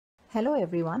Hello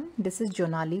everyone, this is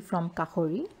Jonali from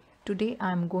Kaxhori. Today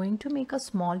I am going to make a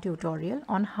small tutorial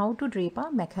on how to drape a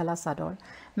Mekhela Chador.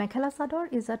 Mekhela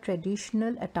Chador is a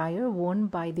traditional attire worn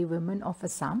by the women of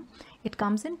Assam. It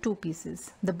comes in two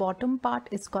pieces. The bottom part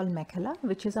is called Mekhela,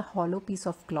 which is a hollow piece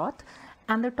of cloth,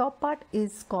 and the top part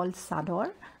is called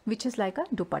Chador, which is like a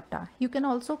dupatta. You can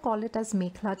also call it as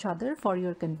Mekhela Chador for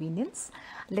your convenience.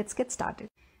 Let's get started.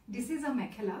 This is a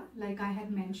Mekhela, like I had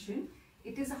mentioned.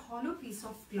 It is a hollow piece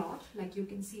of cloth, like you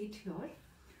can see it here.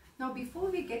 Now before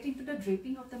we get into the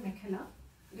draping of the Mekhela,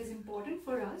 it is important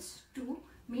for us to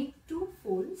make two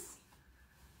folds.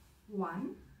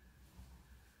 1,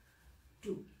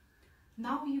 2.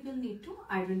 Now you will need to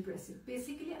iron press it.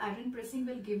 Basically iron pressing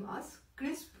will give us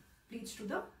crisp pleats to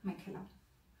the Mekhela.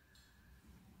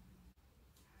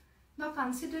 Now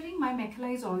considering my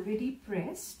Mekhela is already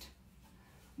pressed,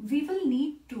 we will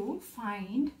need to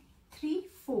find 3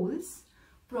 folds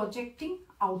projecting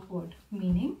outward,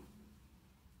 meaning,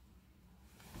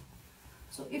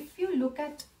 so if you look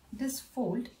at this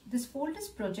fold is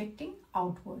projecting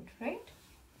outward, right?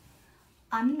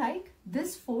 Unlike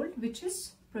this fold which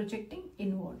is projecting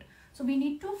inward. So we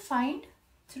need to find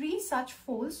 3 such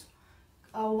folds,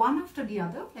 one after the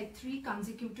other, like 3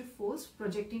 consecutive folds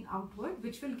projecting outward,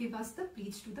 which will give us the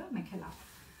pleats to the Mekhela.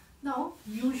 Now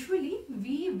usually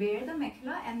we wear the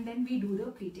Mekhela and then we do the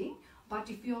pleating. But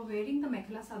if you are wearing the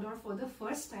Mekhela Chador for the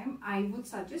first time, I would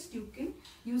suggest you can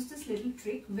use this little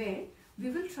trick where we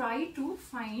will try to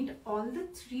find all the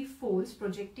 3 folds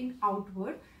projecting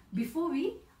outward before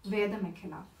we wear the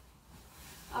Mekhela.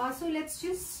 So let's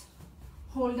just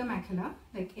hold the Mekhela,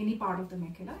 like any part of the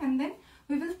Mekhela, and then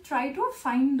we will try to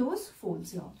find those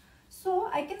folds here.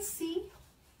 So I can see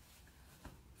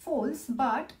folds,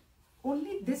 but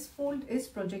only this fold is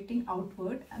projecting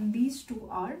outward and these 2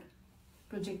 are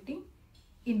projecting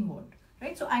inward,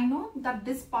 right? So I know that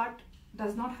this part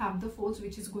does not have the folds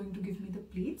which is going to give me the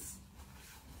pleats.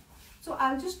 So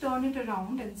I'll just turn it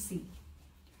around and see.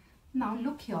 Now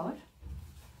look here.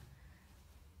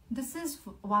 This is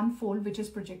one fold which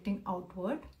is projecting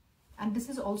outward, and this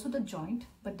is also the joint,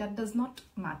 but that does not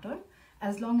matter.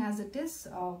 As long as it is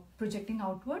projecting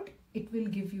outward, it will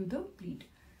give you the pleat.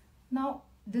 Now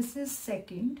this is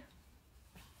second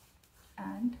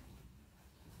and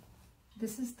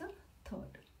this is the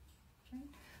third, right?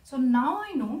 So now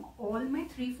I know all my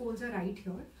 3 folds are right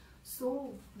here.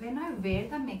 So when I wear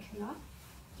the Mekhela,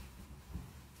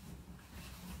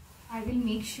 I will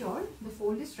make sure the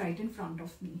fold is right in front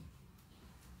of me.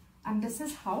 And this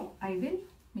is how I will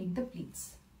make the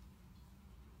pleats.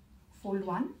 Fold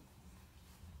 1,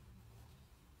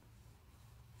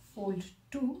 fold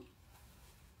 2,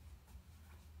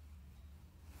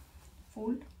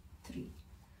 fold 3.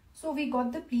 So we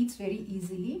got the pleats very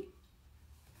easily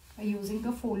by using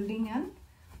the folding and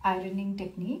ironing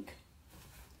technique.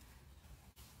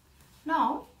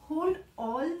 Now hold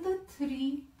all the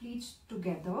 3 pleats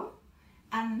together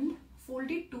and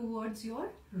fold it towards your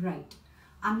right.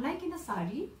 Unlike in a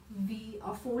saree, we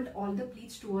fold all the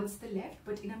pleats towards the left,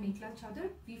 but in a Mekhela Chador,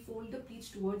 we fold the pleats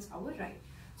towards our right.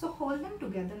 So hold them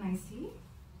together nicely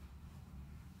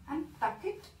and tuck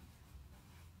it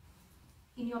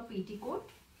in your petticoat,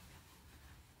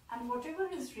 and whatever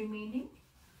is remaining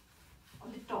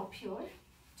on the top here,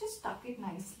 just tuck it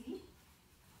nicely.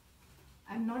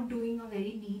 I'm not doing a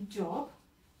very neat job.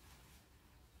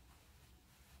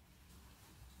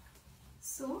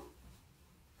 So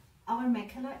our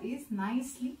Mekhela is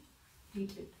nicely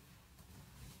pleated.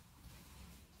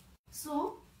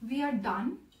 So we are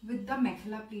done with the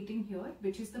Mekhela pleating here,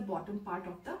 which is the bottom part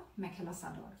of the Mekhela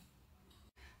Chador.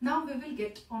 Now we will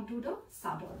get onto the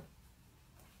Chador.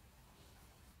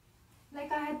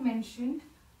 Like I had mentioned,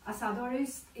 a Chador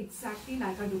is exactly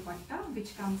like a dupatta,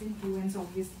 which comes in 2 ends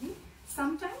obviously.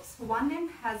 Sometimes one end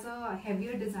has a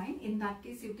heavier design. In that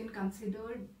case, you can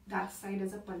consider that side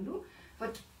as a pallu.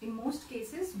 But in most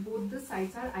cases, both the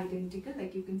sides are identical,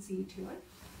 like you can see it here.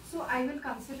 So I will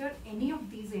consider any of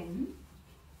these ends.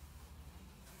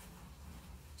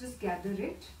 Just gather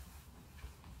it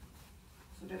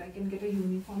so that I can get a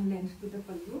uniform length with the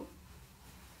pallu.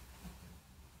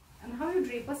 And how you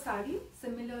drape a saree,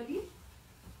 similarly,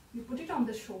 you put it on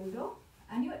the shoulder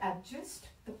and you adjust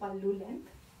the pallu length.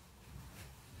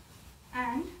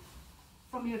 And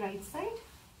from your right side,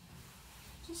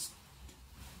 just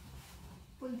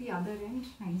pull the other end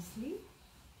nicely.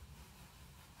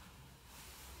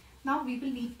 Now we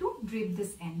will need to drape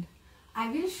this end. I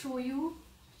will show you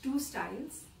 2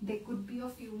 styles. There could be a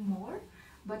few more,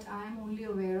 but I am only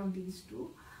aware of these 2,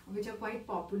 which are quite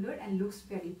popular and looks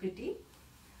very pretty.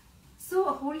 So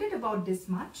hold it about this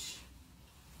much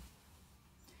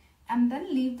and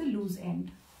then leave the loose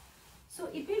end. So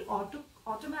it will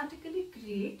automatically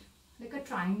create like a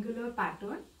triangular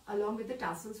pattern along with the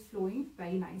tassels flowing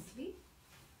very nicely.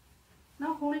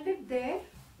 Now hold it there.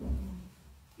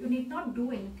 You need not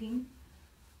do anything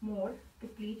more to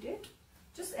pleat it.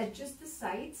 Just adjust the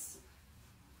sides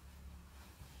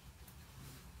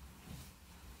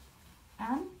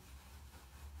and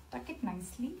tuck it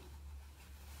nicely.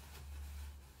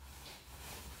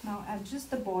 Now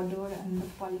adjust the border and the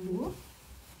pallu.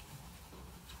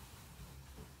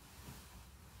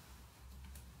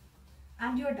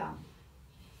 And you're done.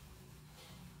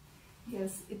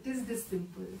 Yes, it is this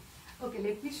simple. Okay,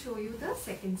 let me show you the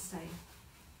second style.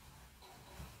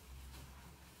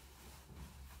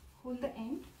 Hold the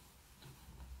end.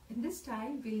 In this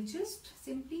style, we'll just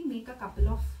simply make a couple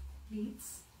of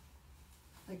pleats,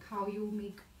 like how you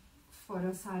make for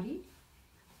a saree.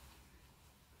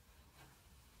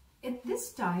 In this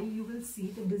style, you will see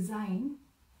the design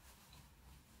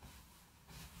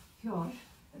here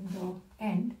at the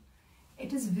end.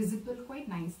 It is visible quite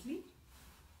nicely,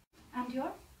 and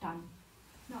you're done.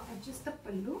 Now adjust the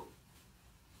pallu.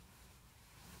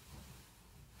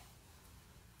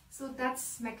 So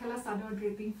that's Mekhela Chador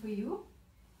draping for you.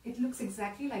 It looks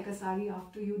exactly like a saree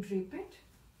after you drape it.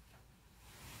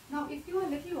 Now if you are a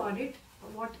little worried,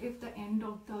 what if the end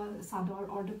of the Chador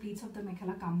or the pleats of the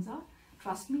Mekhela comes out?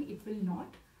 Trust me, it will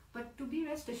not. But to be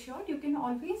rest assured, you can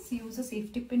always use a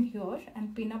safety pin here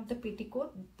and pin up the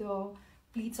petticoat, the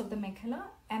pleats of the Mekhela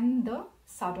and the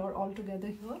Chador all together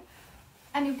here.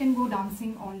 And you can go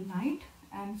dancing all night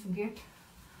and forget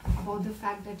about the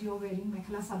fact that you're wearing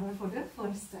Mekhela Chador for the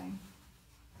first time.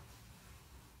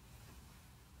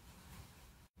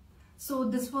 So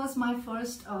this was my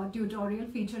first tutorial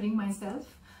featuring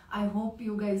myself. I hope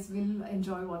you guys will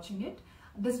enjoy watching it.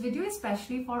 This video is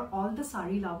especially for all the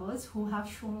saree lovers who have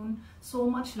shown so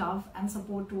much love and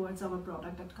support towards our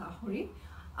product at Kaxhori.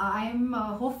 I am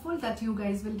hopeful that you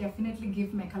guys will definitely give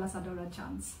Mekhela Chador a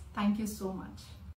chance. Thank you so much.